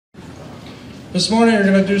This morning we're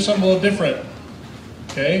going to do something a little different,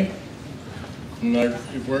 okay? And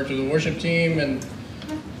we've worked with the worship team, and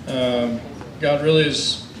God really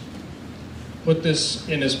has put this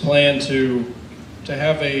in His plan to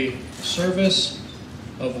have a service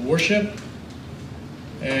of worship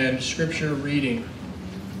and scripture reading,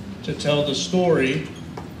 to tell the story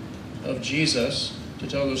of Jesus, to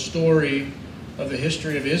tell the story of the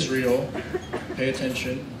history of Israel. Pay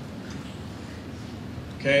attention.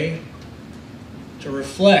 Okay? To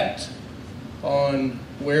reflect on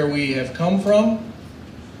where we have come from,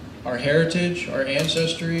 our heritage, our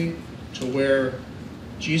ancestry, to where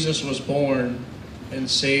Jesus was born and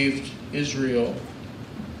saved Israel,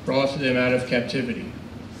 brought them out of captivity.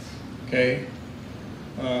 Okay?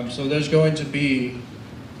 So there's going to be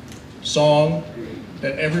song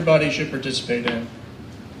that everybody should participate in.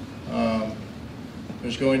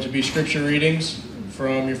 There's going to be scripture readings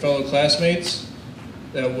from your fellow classmates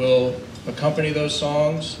that will accompany those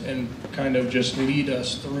songs and kind of just lead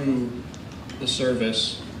us through the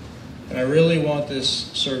service. And I really want this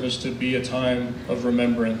service to be a time of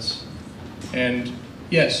remembrance. And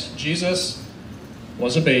yes, Jesus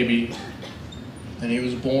was a baby, and He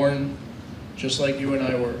was born just like you and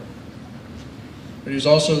I were. But He was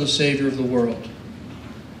also the Savior of the world.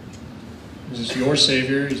 This is your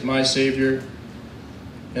Savior, He's my Savior.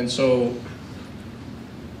 And so,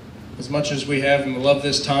 as much as we have and love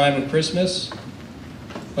this time of Christmas,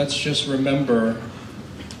 let's just remember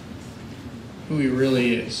who He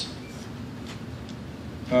really is.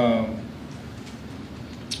 I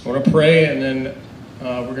want to pray, and then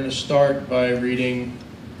we're going to start by reading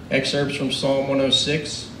excerpts from Psalm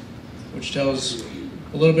 106, which tells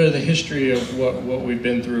a little bit of the history of what we've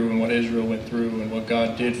been through and what Israel went through and what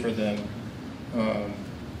God did for them.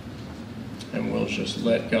 And we'll just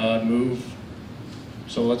let God move.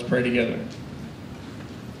 So let's pray together.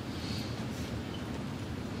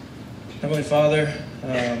 Heavenly Father,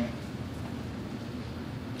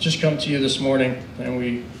 just come to you this morning, and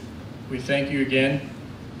we thank you again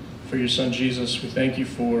for your Son Jesus. We thank you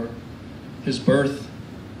for His birth.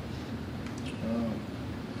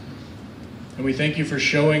 And we thank you for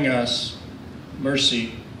showing us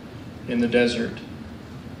mercy in the desert.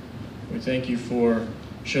 We thank you for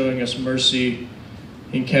showing us mercy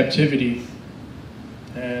in captivity.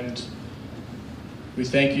 And we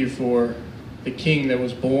thank you for the King that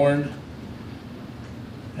was born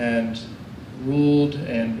and ruled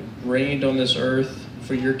and reigned on this earth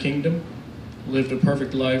for your kingdom, lived a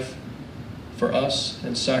perfect life for us,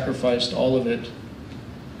 and sacrificed all of it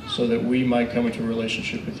so that we might come into a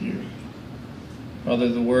relationship with you. Father,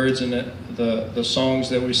 the words and the songs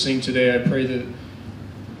that we sing today, I pray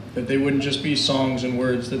that they wouldn't just be songs and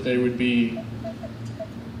words, that they would be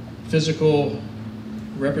physical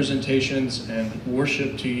representations and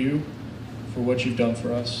worship to you for what you've done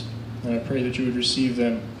for us. And I pray that you would receive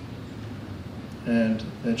them, and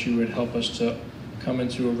that you would help us to come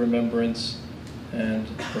into a remembrance and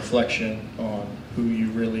reflection on who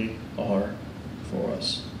you really are for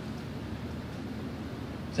us.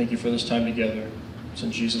 Thank you for this time together. It's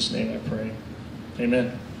in Jesus' name I pray.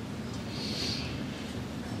 Amen.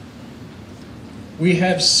 We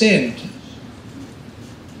have sinned,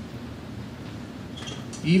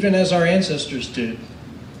 even as our ancestors did.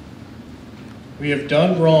 We have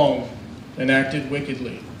done wrong and acted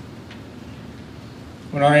wickedly.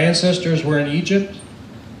 When our ancestors were in Egypt,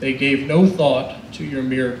 they gave no thought to your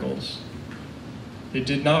miracles. They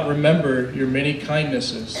did not remember your many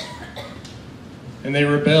kindnesses, and they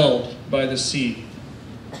rebelled by the sea,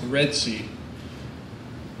 the Red Sea.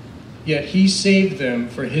 Yet He saved them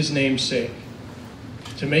for His name's sake,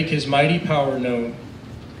 to make His mighty power known.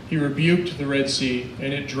 He rebuked the Red Sea,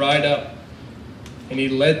 and it dried up, and He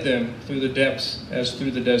led them through the depths as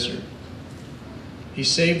through the desert. He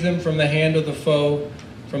saved them from the hand of the foe,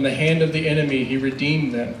 from the hand of the enemy He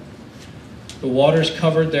redeemed them. The waters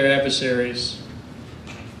covered their adversaries.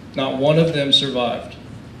 Not one of them survived.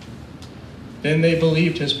 Then they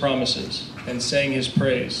believed His promises and sang His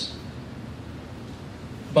praise.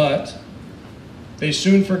 But they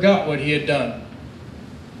soon forgot what He had done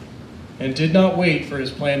and did not wait for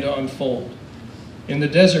His plan to unfold. In the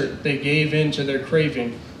desert, they gave in to their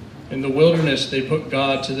craving. In the wilderness, they put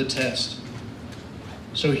God to the test.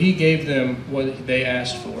 So He gave them what they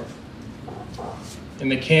asked for. In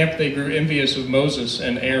the camp, they grew envious of Moses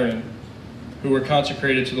and Aaron, who were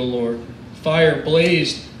consecrated to the Lord. Fire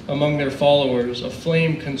blazed among their followers. A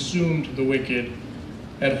flame consumed the wicked.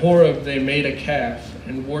 At Horeb, they made a calf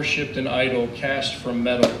and worshipped an idol cast from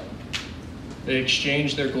metal. They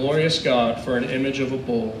exchanged their glorious God for an image of a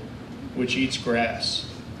bull, which eats grass.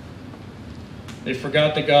 They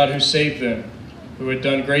forgot the God who saved them, who had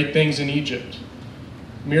done great things in Egypt,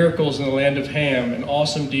 miracles in the land of Ham, and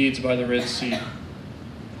awesome deeds by the Red Sea.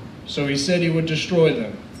 So he said he would destroy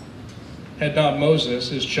them, had not Moses,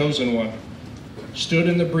 his chosen one, stood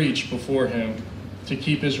in the breach before him to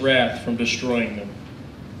keep his wrath from destroying them.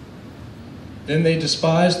 Then they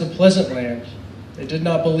despised the pleasant land. They did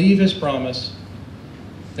not believe his promise.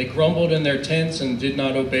 They grumbled in their tents and did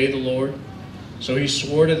not obey the Lord. So he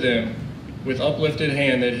swore to them with uplifted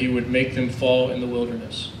hand that he would make them fall in the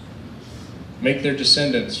wilderness, make their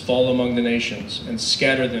descendants fall among the nations, and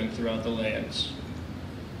scatter them throughout the lands.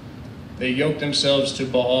 They yoked themselves to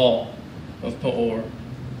Baal of Peor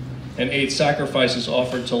and ate sacrifices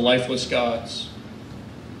offered to lifeless gods.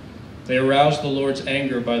 They aroused the Lord's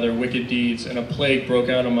anger by their wicked deeds, and a plague broke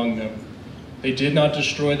out among them. They did not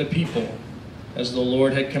destroy the people as the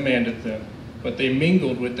Lord had commanded them, but they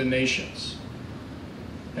mingled with the nations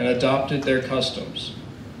and adopted their customs.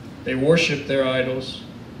 They worshipped their idols,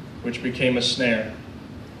 which became a snare.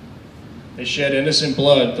 They shed innocent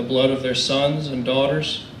blood, the blood of their sons and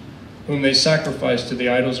daughters, whom they sacrificed to the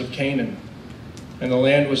idols of Canaan, and the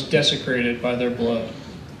land was desecrated by their blood.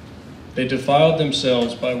 They defiled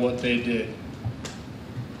themselves by what they did.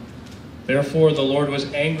 Therefore the Lord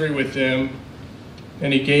was angry with them,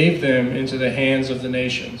 and he gave them into the hands of the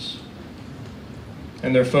nations.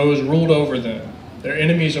 And their foes ruled over them. Their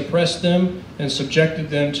enemies oppressed them and subjected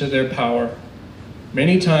them to their power.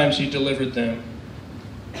 Many times he delivered them,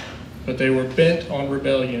 but they were bent on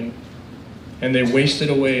rebellion, and they wasted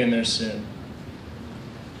away in their sin.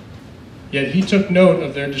 Yet he took note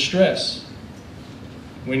of their distress.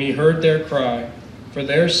 When he heard their cry, for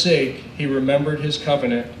their sake he remembered his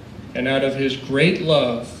covenant, and out of his great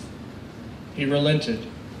love he relented.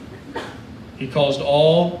 He caused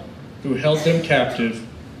all who held them captive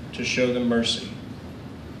to show them mercy.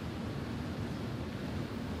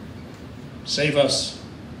 Save us,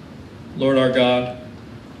 Lord our God,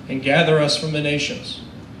 and gather us from the nations,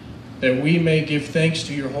 that we may give thanks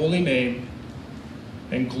to your holy name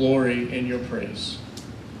and glory in your praise.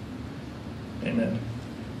 Amen.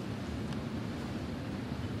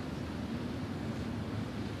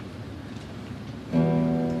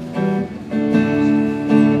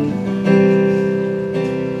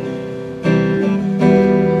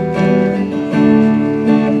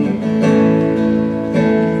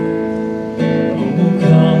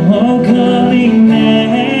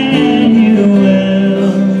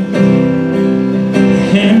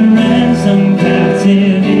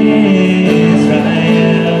 Captive Israel.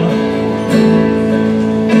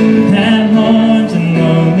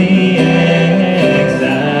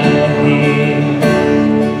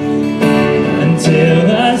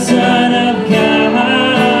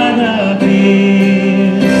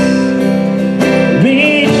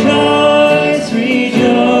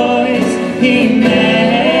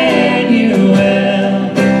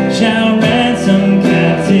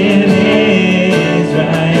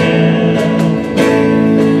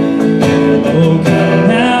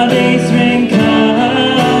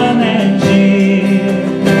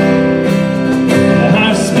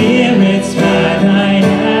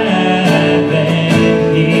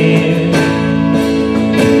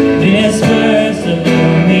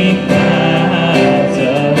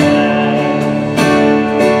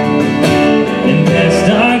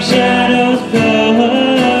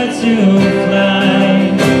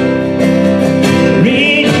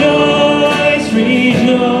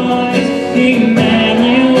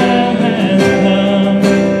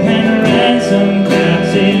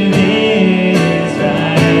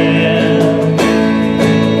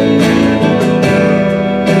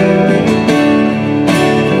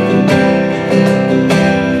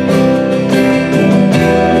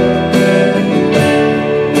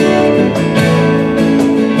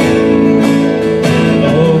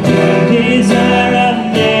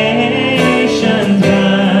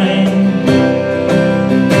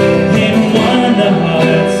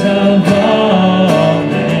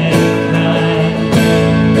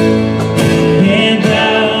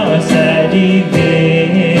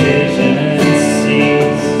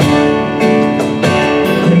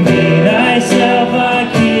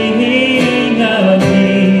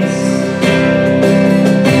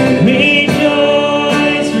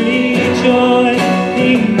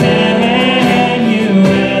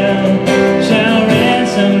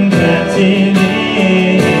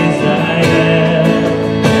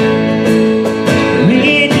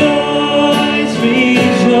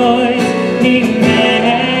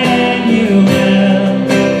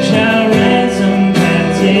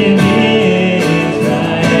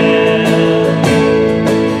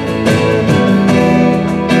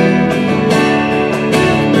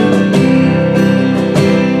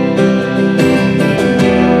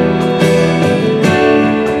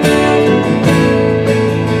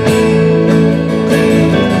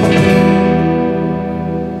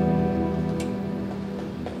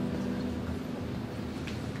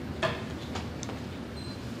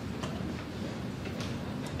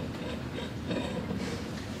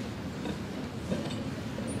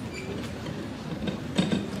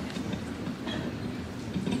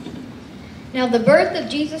 Now the birth of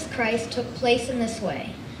Jesus Christ took place in this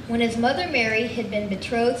way. When his mother Mary had been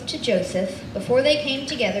betrothed to Joseph, before they came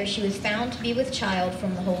together, she was found to be with child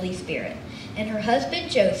from the Holy Spirit. And her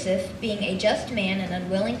husband Joseph, being a just man and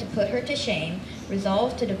unwilling to put her to shame,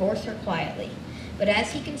 resolved to divorce her quietly. But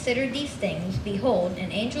as he considered these things, behold,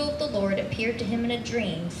 an angel of the Lord appeared to him in a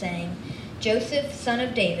dream, saying, Joseph, son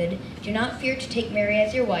of David, do not fear to take Mary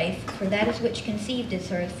as your wife, for that is which conceived is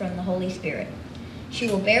hers from the Holy Spirit. She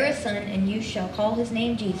will bear a son, and you shall call his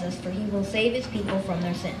name Jesus, for he will save his people from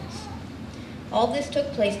their sins. All this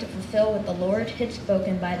took place to fulfill what the Lord had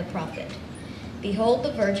spoken by the prophet. Behold,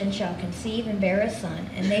 the virgin shall conceive and bear a son,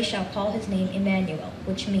 and they shall call his name Emmanuel,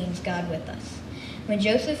 which means God with us. When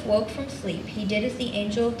Joseph woke from sleep, he did as the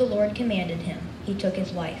angel of the Lord commanded him. He took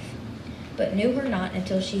his wife, but knew her not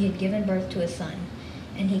until she had given birth to a son,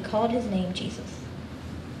 and he called his name Jesus.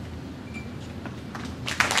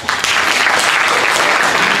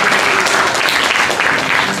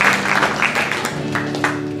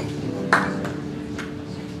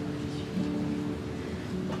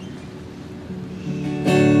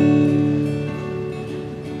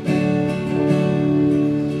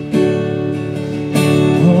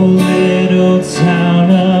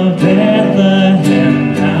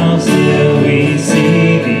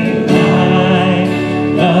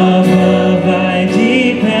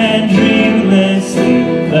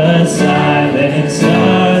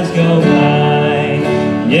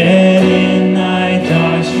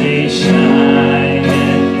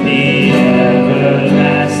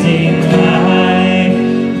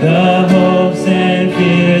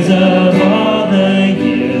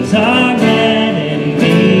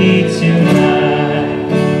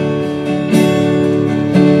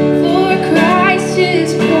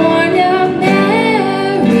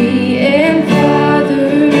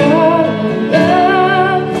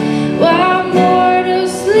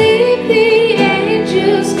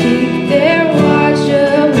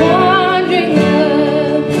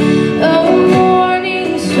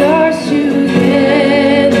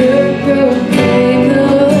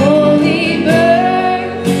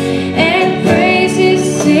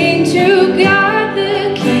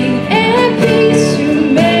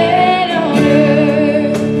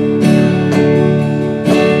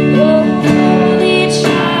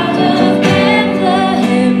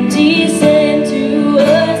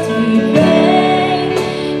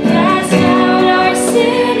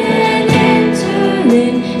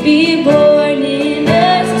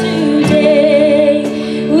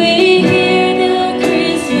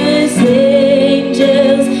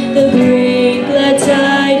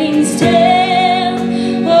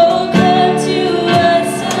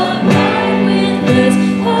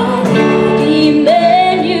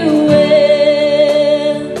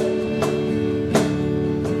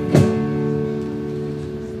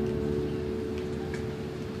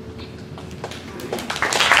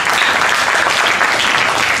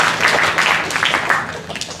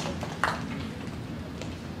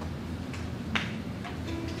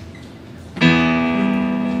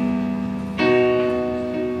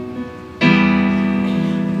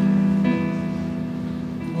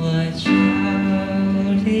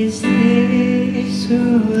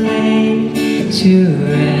 To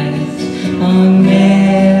rest on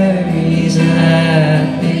Mary's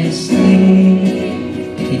lap is sleeping,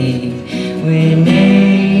 when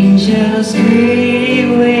angels greet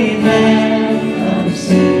with anthems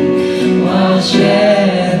sing, while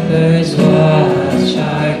shepherds watch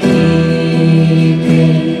our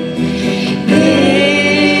keeping.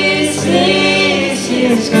 This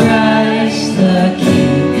is Christ the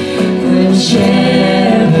King, when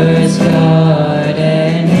shepherds guard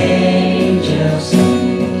and angels sing.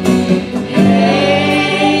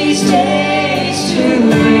 Haste, haste to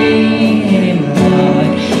bring him,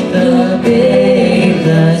 Lord, the babe,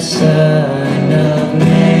 the Son of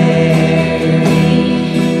Mary.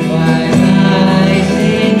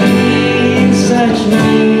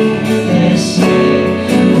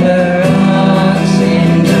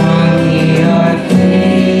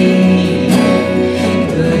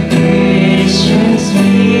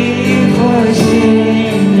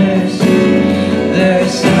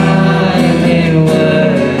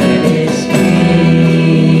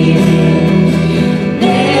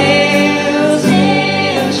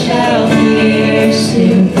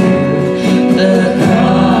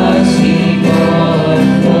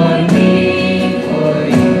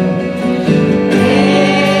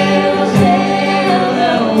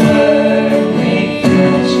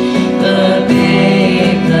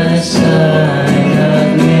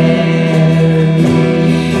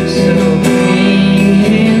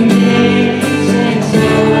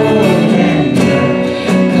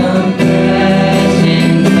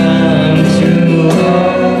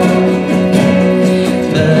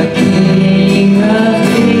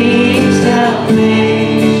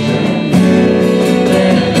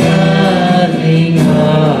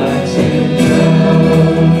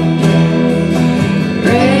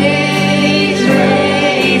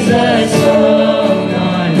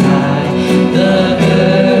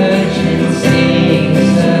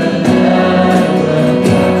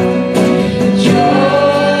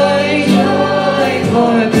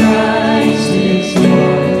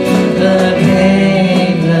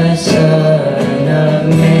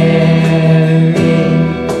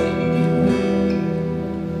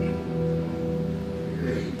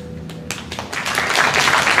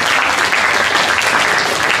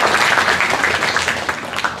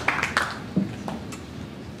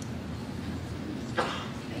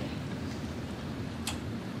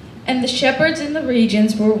 shepherds in the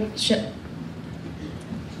regions were... Let's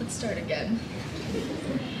start again.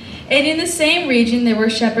 And in the same region there were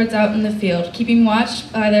shepherds out in the field, keeping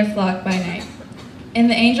watch by their flock by night. And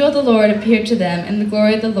the angel of the Lord appeared to them, and the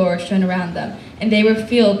glory of the Lord shone around them, and they were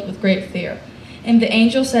filled with great fear. And the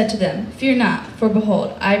angel said to them, Fear not, for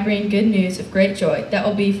behold, I bring good news of great joy that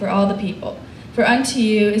will be for all the people. For unto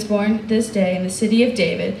you is born this day in the city of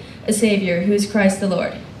David a Savior, who is Christ the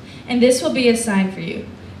Lord. And this will be a sign for you.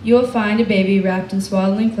 You will find a baby wrapped in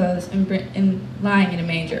swaddling clothes and lying in a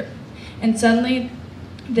manger. And suddenly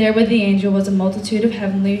there with the angel was a multitude of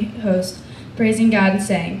heavenly hosts, praising God and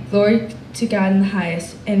saying, Glory to God in the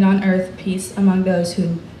highest, and on earth peace among those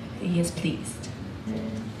whom he is pleased.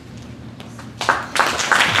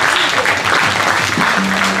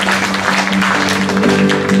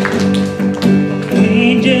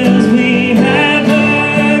 Angels we have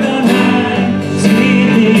heard on high,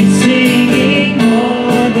 sweetly singing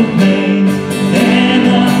o'er the plain, and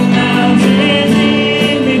the mountains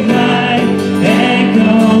in reply,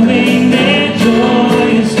 echoing their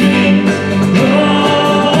joyous strains.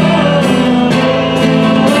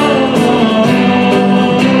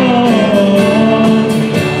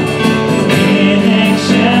 In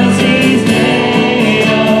excelsis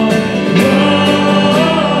Deo,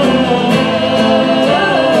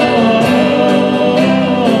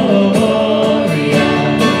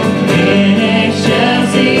 in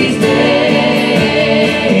excelsis Deo.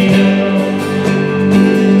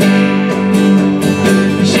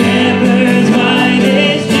 Shepherds, why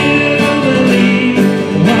this jubilee?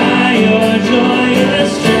 Why your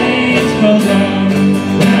joyous strains prolong?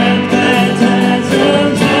 Let glad tides of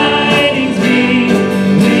tidings be,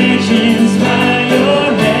 which inspire your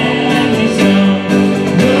heavenly song.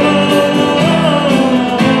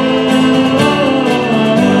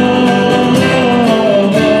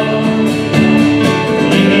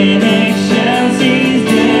 In excelsis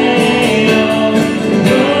Deo,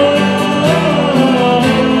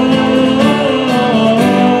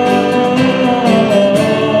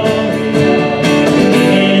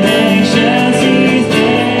 in excelsis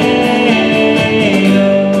Deo.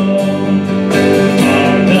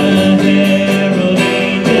 Hark the herald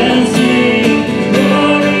angels sing,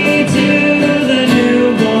 glory to the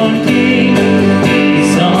newborn King.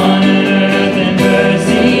 Peace on earth and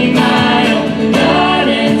mercy mild, God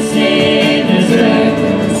and sinners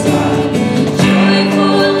reconciled.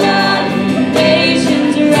 Joyful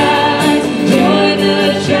lamentations rise, joy the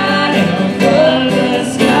triumph of the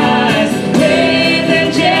skies. With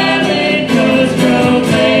angelic hosts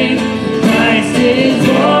proclaim, Christ is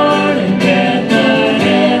born in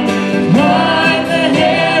Bethlehem. Hark the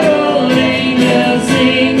herald angels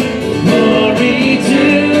sing, glory to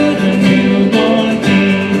the newborn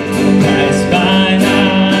King. Christ by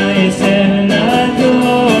highest heaven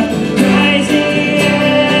adored, Christ the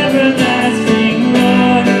everlasting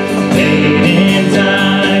Lord. Late in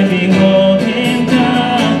time, behold him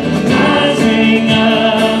come, rising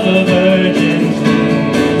of a virgin's womb.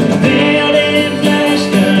 Veiled in flesh,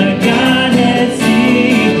 the Godhead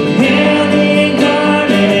see, hail the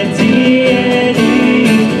incarnate deity.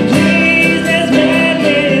 Pleased as men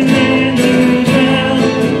with men to dwell,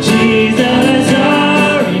 Jesus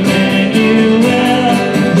our Emmanuel.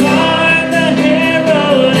 Hark the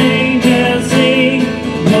herald angels sing,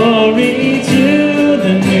 glory to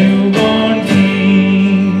the newborn King.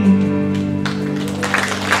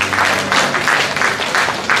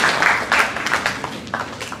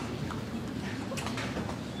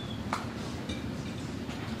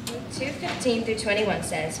 Luke 2:15-21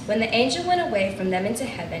 says, When the angel went away from them into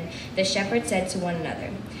heaven, the shepherds said to one another,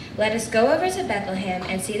 Let us go over to Bethlehem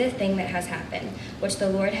and see the thing that has happened, which the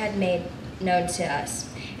Lord had made known to us.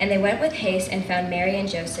 And they went with haste and found Mary and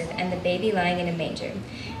Joseph and the baby lying in a manger.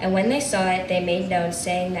 And when they saw it, they made known,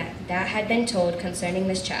 saying that had been told concerning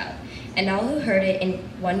this child. And all who heard it and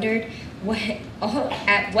wondered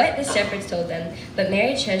at what the shepherds told them. But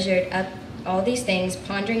Mary treasured up all these things,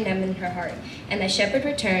 pondering them in her heart. And the shepherd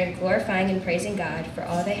returned, glorifying and praising God for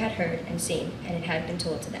all they had heard and seen, and it had been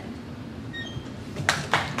told to them.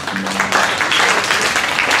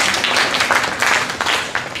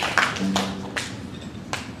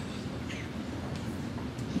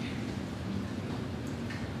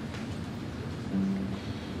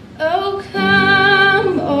 Oh,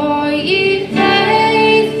 come, all ye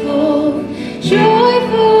faithful,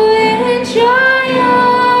 joyful and triumphant.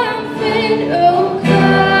 Oh,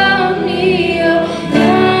 come ye, oh,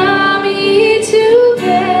 come ye to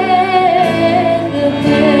Bethlehem.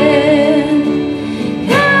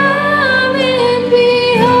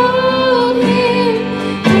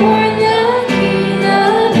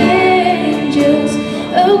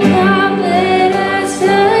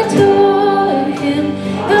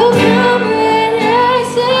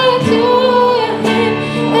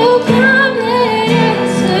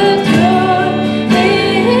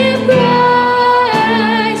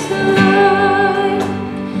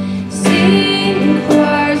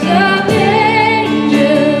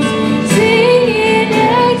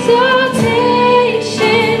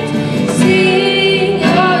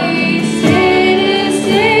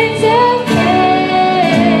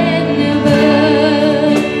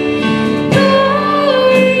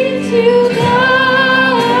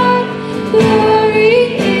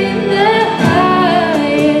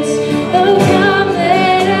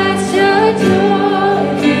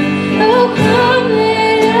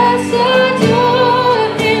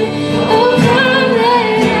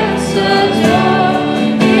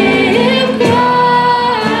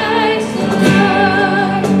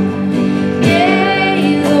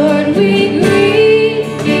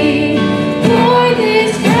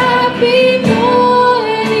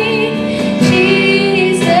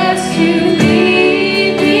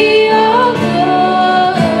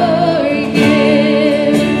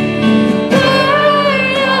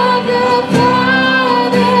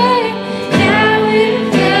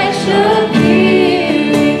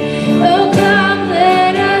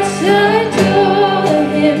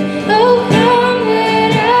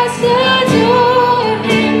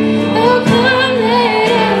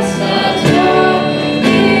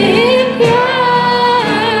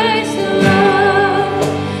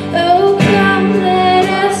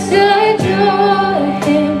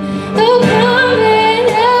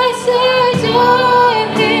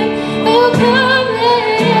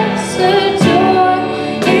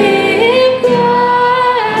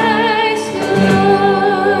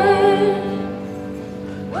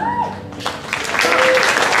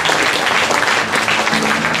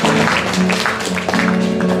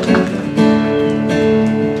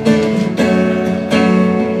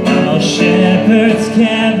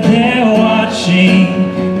 kept there watching,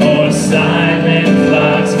 or silent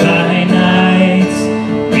flocks by night.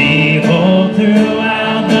 Behold,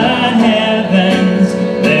 throughout the heavens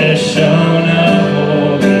there shone a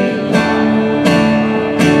holy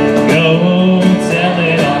light. Go tell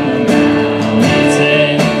it on the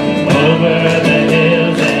mountain, over the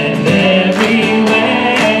hills and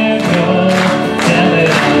everywhere. Go tell it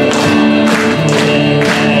on the mountain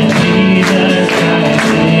that Jesus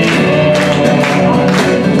Christ is born.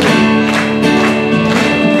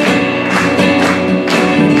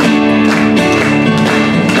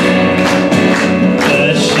 The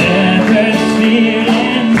shepherds feared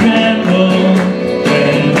and trembled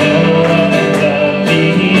when Noah above the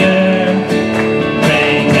earth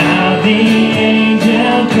rang out the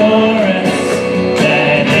angel chorus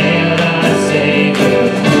that hailed our Savior.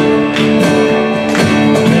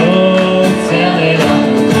 Go tell it on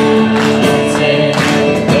the mountain,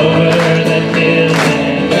 over the hills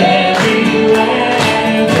and everywhere.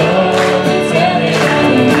 Go tell it on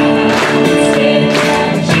the mountain,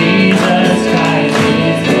 Jesus Christ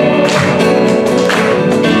is Lord.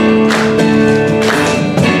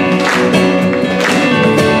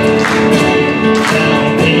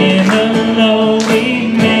 Down in the lowly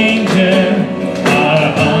manger, our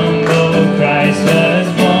humble Christ was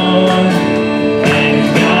born, and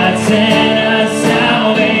God sent us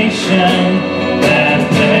salvation, that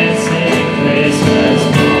blessed Christmas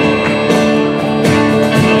morn.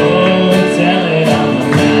 Oh, tell it on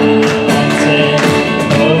the mountain,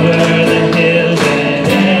 over the hills and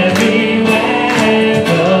everywhere.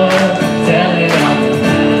 Go tell it on the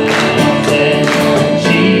mountain,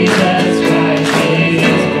 Jesus Christ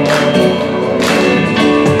is born.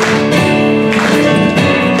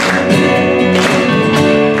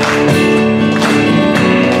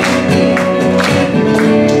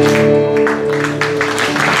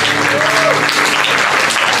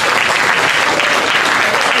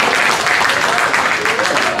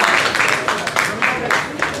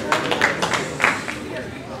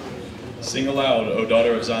 Sing aloud, O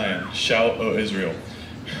daughter of Zion. Shout, O Israel.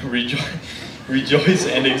 Rejoice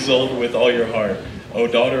and exult with all your heart, O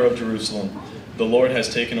daughter of Jerusalem. The Lord has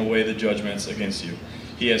taken away the judgments against you.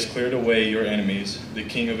 He has cleared away your enemies. The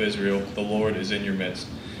King of Israel, the Lord, is in your midst.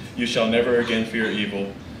 You shall never again fear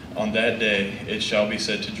evil. On that day it shall be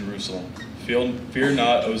said to Jerusalem, Fear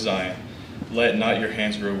not, O Zion. Let not your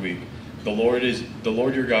hands grow weak. The Lord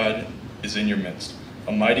your God is in your midst,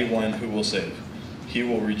 a mighty one who will save. He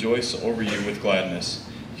will rejoice over you with gladness.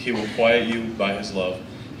 He will quiet you by his love.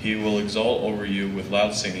 He will exult over you with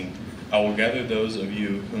loud singing. I will gather those of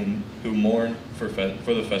you who mourn for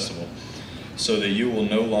the festival, so that you will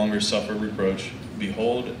no longer suffer reproach.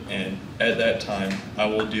 Behold, and at that time I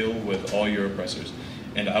will deal with all your oppressors,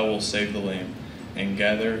 and I will save the lame, and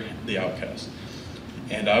gather the outcast.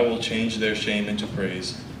 And I will change their shame into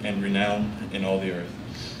praise, and renown in all the earth.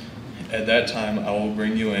 At that time I will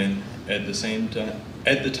bring you in at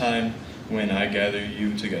the time when I gather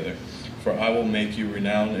you together. For I will make you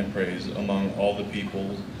renowned and praised among all the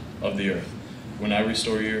people of the earth, when I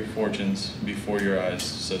restore your fortunes before your eyes,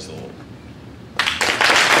 says the Lord.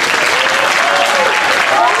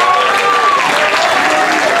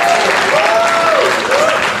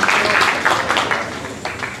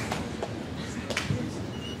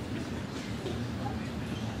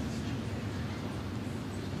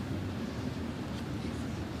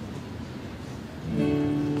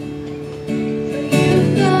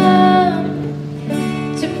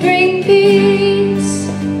 To bring peace,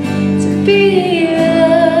 to be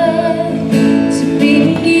love, to be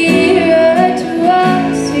nearer to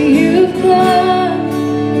us who you've come,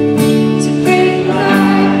 to bring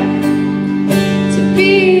light, to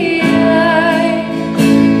be light,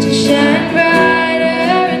 to shine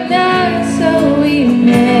brighter and out, so we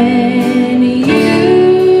many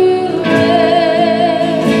you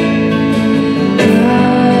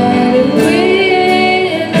God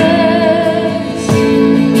with us,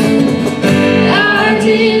 our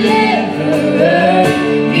deliverer.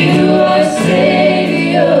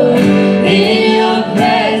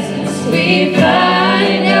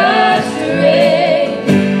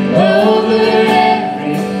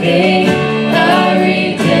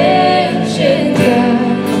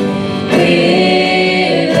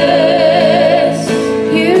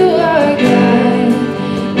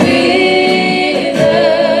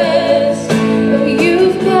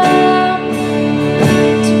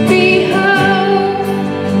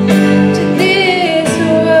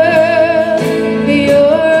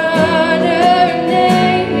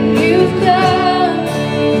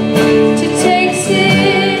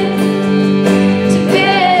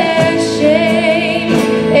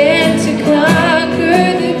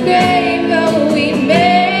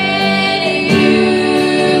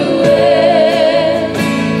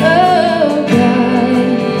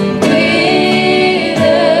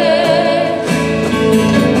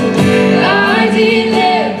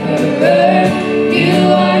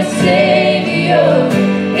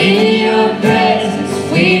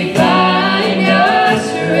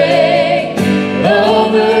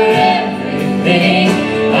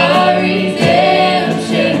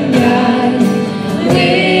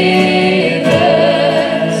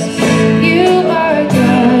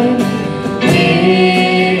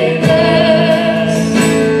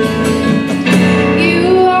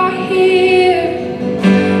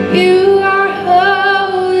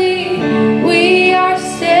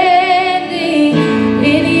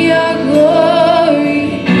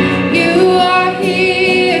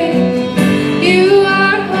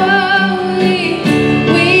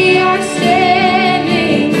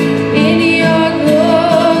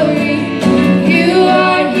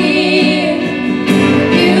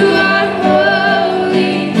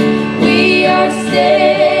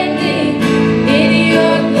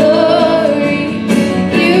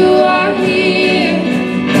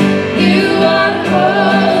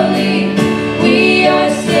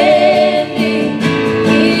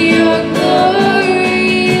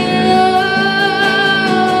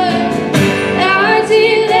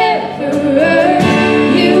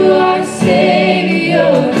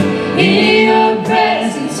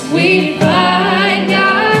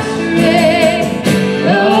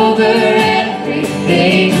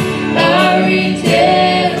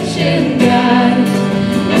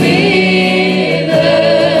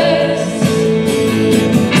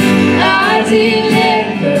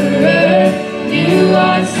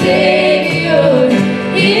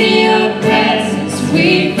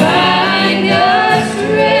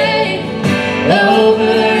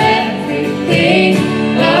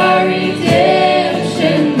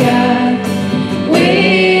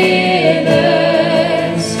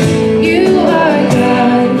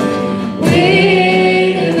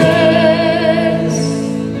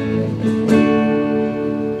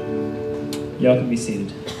 Y'all can be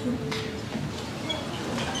seated.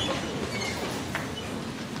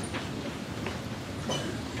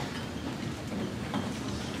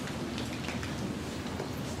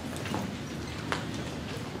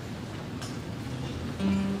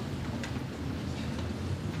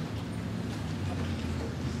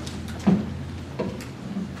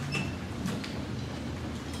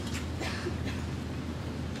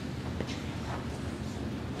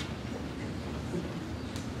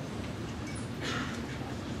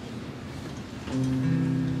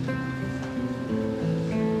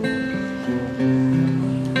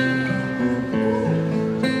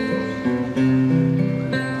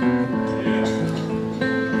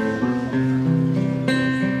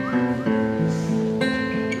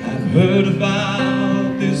 Heard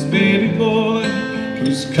about this baby boy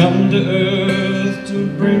who's come to earth to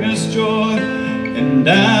bring us joy, and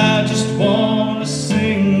I just want to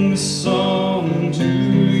sing this song to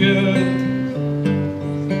you.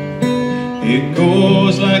 It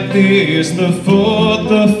goes like this: the fourth,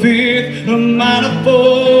 the fifth, the minor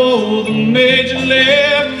fall, the major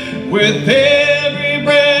lift. With every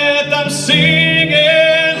breath I'm singing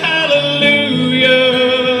hallelujah.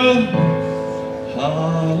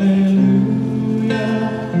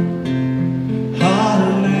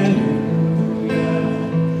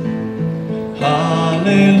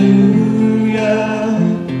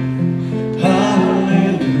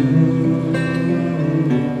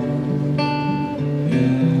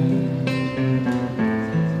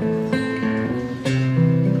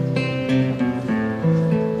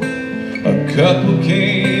 Couple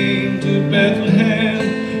came to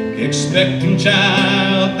Bethlehem, expecting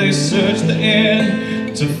child. They searched the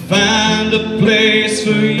inn to find a place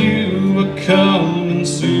for you were coming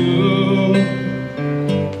soon.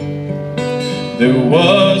 There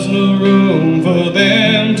was no room for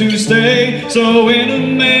them to stay, so in a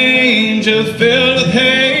manger filled with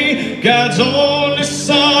hay, God's only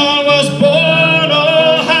Son was born.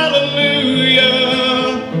 Oh,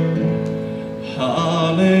 hallelujah,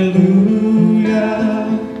 hallelujah.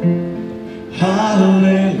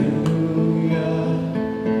 Hallelujah,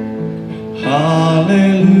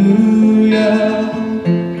 hallelujah,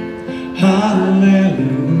 hallelujah.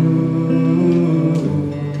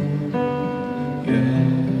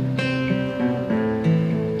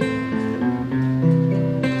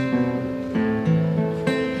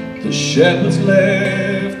 The shepherds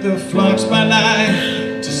left their flocks by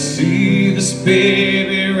night to see this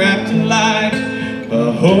baby wrapped in light.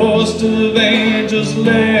 A host of angels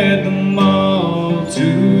led them all to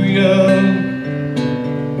you.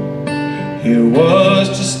 It was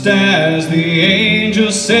just as the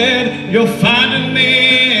angel said, you'll find him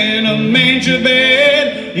in a manger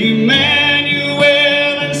bed, Emmanuel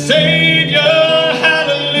and Savior.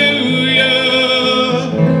 Hallelujah,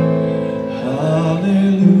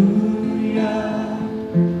 hallelujah,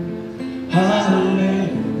 hallelujah,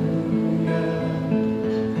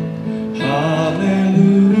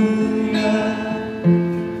 hallelujah,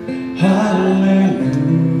 hallelujah.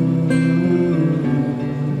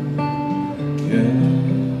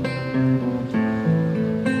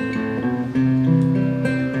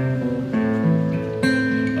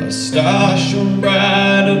 A star shone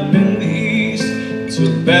bright up in the east. To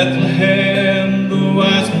Bethlehem the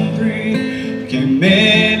wise men three came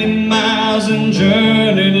many miles and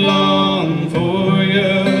journeyed long for you.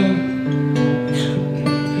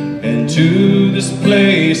 And to this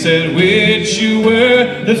place at which you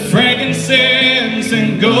were, the frankincense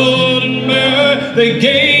and golden myrrh they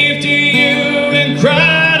gave to you and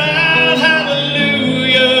cried out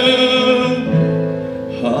hallelujah,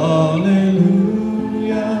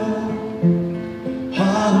 hallelujah,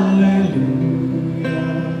 hallelujah,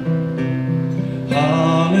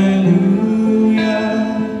 hallelujah,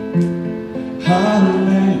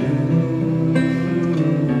 hallelujah.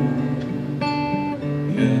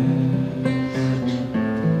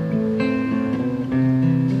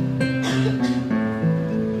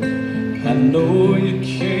 I know you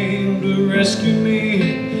came to rescue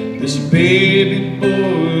me. This baby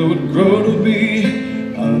boy would grow to be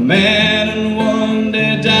a man and one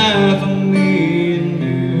day die for me and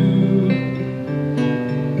you.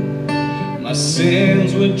 My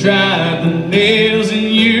sins would drive the nails in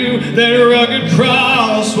you. That rugged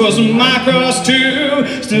cross was my cross too.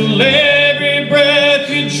 Still every breath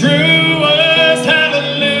you drew was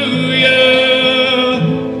hallelujah,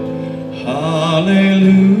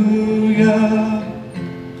 hallelujah,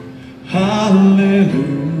 hallelujah,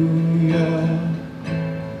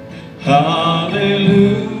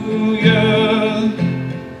 hallelujah,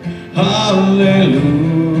 hallelujah,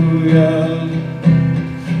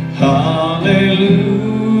 hallelujah,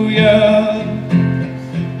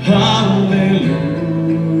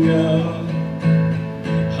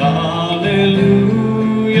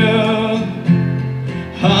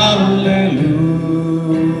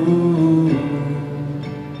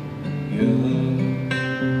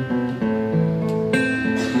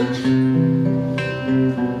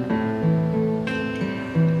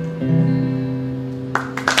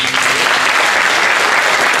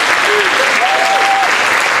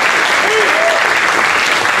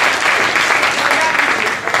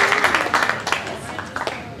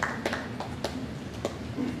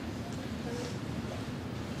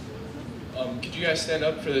 stand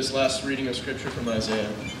up for this last reading of Scripture from Isaiah.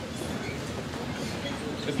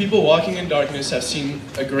 The people walking in darkness have seen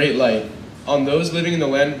a great light. On those living in the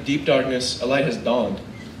land of deep darkness, a light has dawned.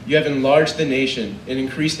 You have enlarged the nation and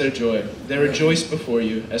increased their joy. They rejoice before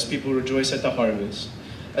you as people rejoice at the harvest,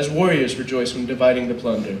 as warriors rejoice when dividing the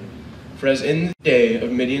plunder. For as in the day of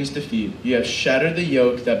Midian's defeat, you have shattered the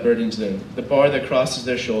yoke that burdens them, the bar that crosses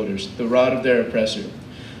their shoulders, the rod of their oppressor.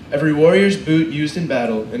 Every warrior's boot used in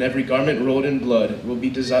battle and every garment rolled in blood will be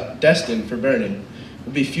destined for burning,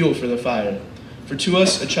 will be fuel for the fire. For to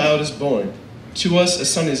us a child is born, to us a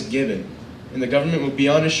son is given, and the government will be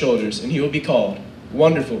on his shoulders, and he will be called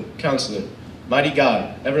Wonderful Counselor, Mighty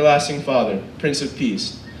God, Everlasting Father, Prince of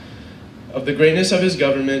Peace. Of the greatness of his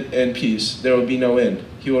government and peace there will be no end.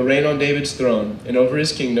 He will reign on David's throne and over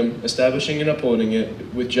his kingdom, establishing and upholding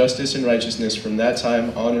it with justice and righteousness from that time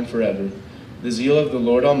on and forever. The zeal of the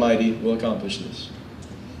Lord Almighty will accomplish this.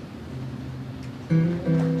 We're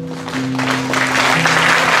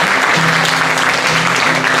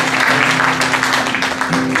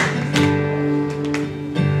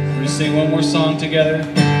going to sing one more song together.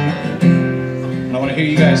 And I want to hear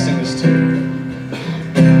you guys sing this too.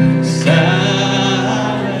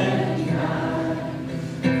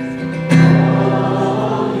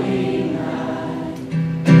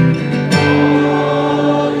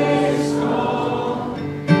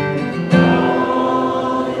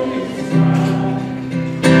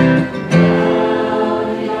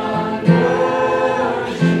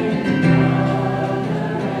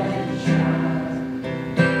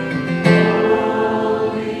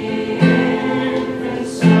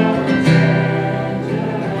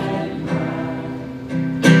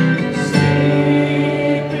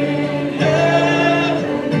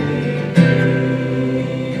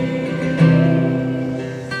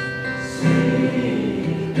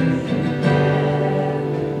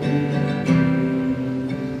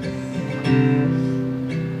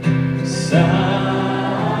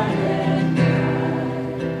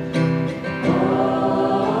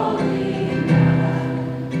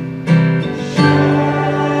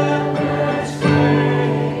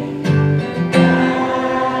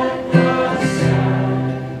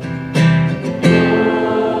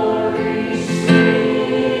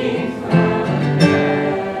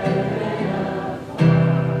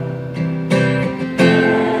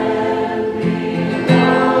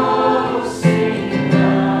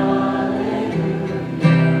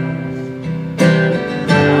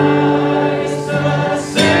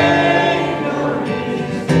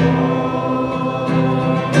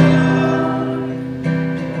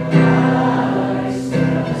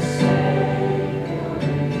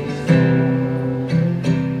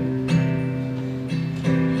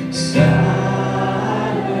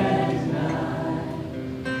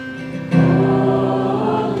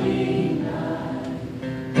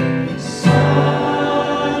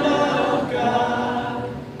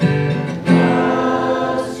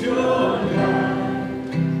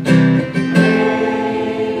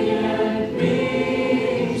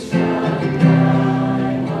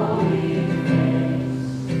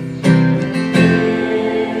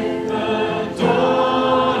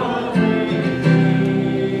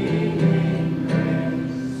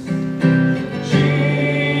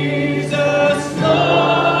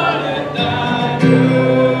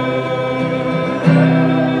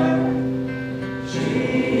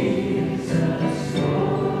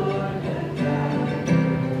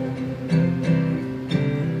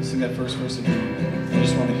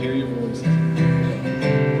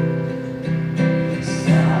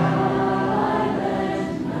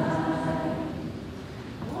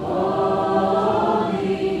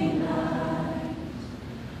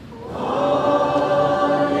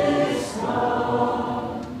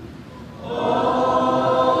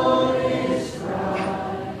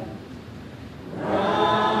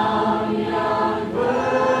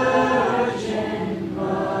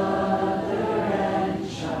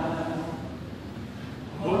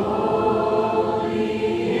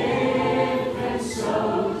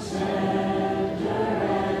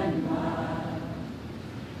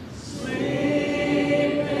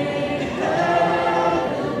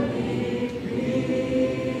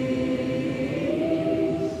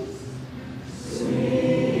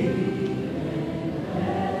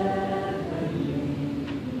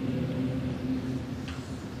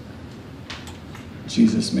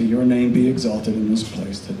 Jesus, may your name be exalted in this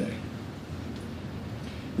place today.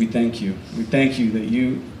 We thank you. We thank you that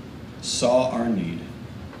you saw our need,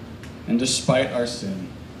 and despite our sin,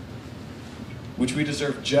 which we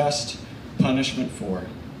deserve just punishment for,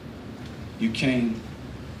 you came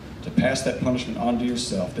to pass that punishment on to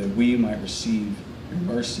yourself that we might receive your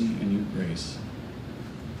mercy and your grace.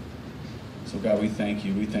 So God, we thank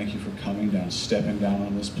you. We thank you for coming down, stepping down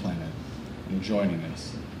on this planet, and joining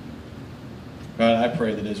us. God, I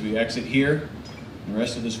pray that as we exit here, the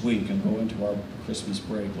rest of this week, and go into our Christmas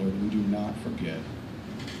break, Lord, we do not forget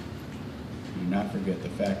the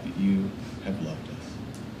fact that you have loved us.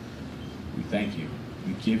 We thank you.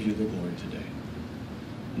 We give you the glory today.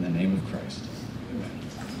 In the name of Christ. Amen.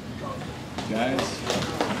 Guys.